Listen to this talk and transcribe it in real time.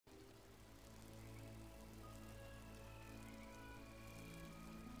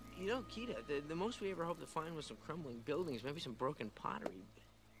You know, Kida, the most we ever hoped to find was some crumbling buildings, maybe some broken pottery.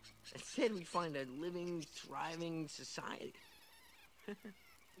 Instead, we find a living, thriving society.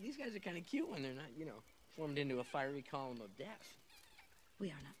 These guys are kind of cute when they're not, you know, formed into a fiery column of death. We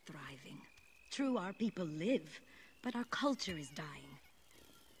are not thriving. True, our people live, but our culture is dying.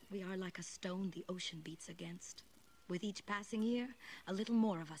 We are like a stone the ocean beats against. With each passing year, a little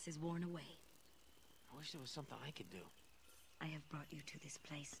more of us is worn away. I wish there was something I could do. I have brought you to this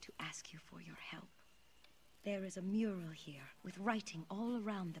place to ask you for your help. There is a mural here with writing all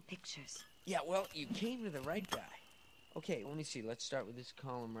around the pictures. Yeah, well, you came to the right guy. Okay, let me see. Let's start with this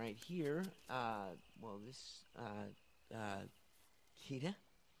column right here. Kida?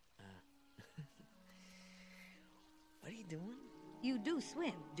 What are you doing? You do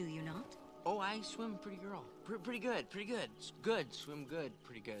swim, do you not? Oh, I swim pretty girl. Pretty good. Good, swim good,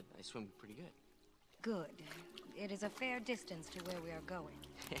 pretty good. I swim pretty good. Good. It is a fair distance to where we are going.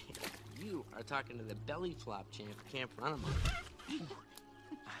 You are talking to the belly flop champ who can't run him.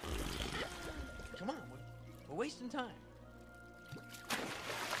 Come on, we're wasting time.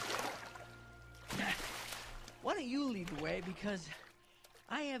 Why don't you lead the way, because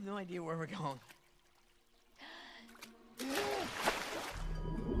I have no idea where we're going.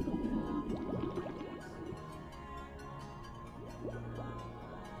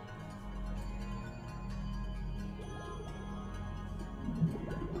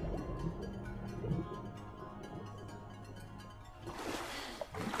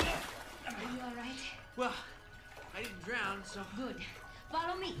 Well, I didn't drown, so... Good.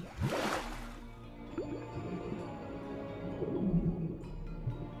 Follow me.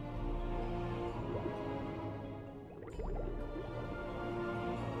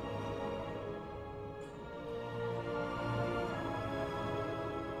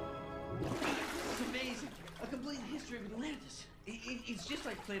 It's amazing. A complete history of Atlantis. It's just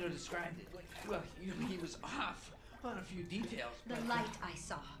like Plato described it. Well, you know, he was off on a few details. The light I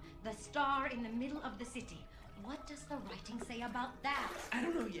saw. The star in the middle of the city. What does the writing say about that? I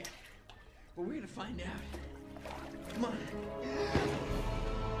don't know yet, but we're gonna find out. Come on.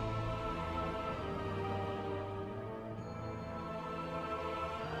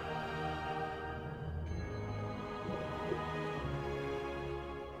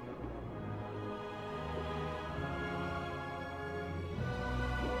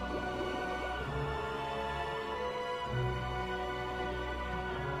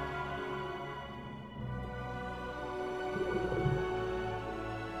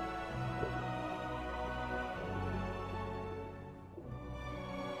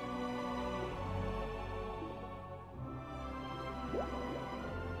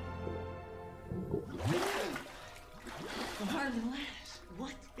 Atlantis.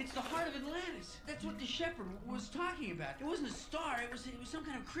 What? It's the heart of Atlantis. That's what the shepherd was talking about. It wasn't a star. It was some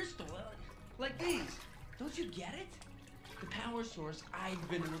kind of crystal, like these. Don't you get it? The power source I've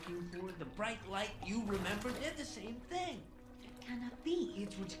been looking for, the bright light you remember, they're the same thing. It cannot be.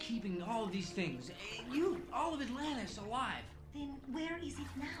 It's what's keeping all of these things, all of Atlantis, alive. Then where is it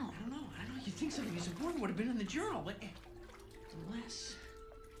now? I don't know. You'd think something as important would have been in the journal, but unless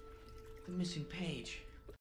the missing page.